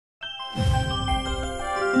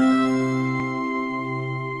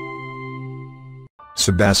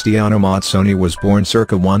Sebastiano Mazzoni was born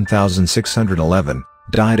circa 1611,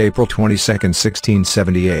 died April 22,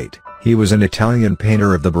 1678. He was an Italian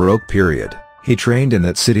painter of the Baroque period. He trained in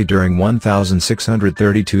that city during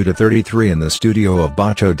 1632–33 in the studio of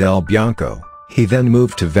Baccio del Bianco. He then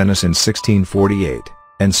moved to Venice in 1648,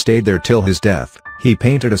 and stayed there till his death. He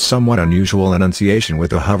painted a somewhat unusual Annunciation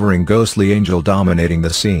with a hovering ghostly angel dominating the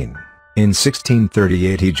scene. In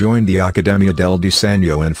 1638 he joined the Accademia del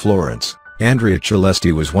Disegno in Florence. Andrea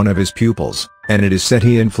Celesti was one of his pupils, and it is said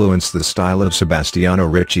he influenced the style of Sebastiano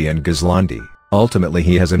Ricci and Ghislandi. Ultimately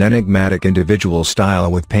he has an enigmatic individual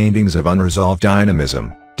style with paintings of unresolved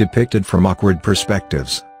dynamism, depicted from awkward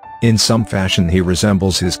perspectives. In some fashion he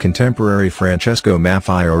resembles his contemporary Francesco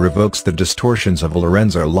Maffei or evokes the distortions of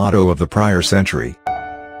Lorenzo Lotto of the prior century.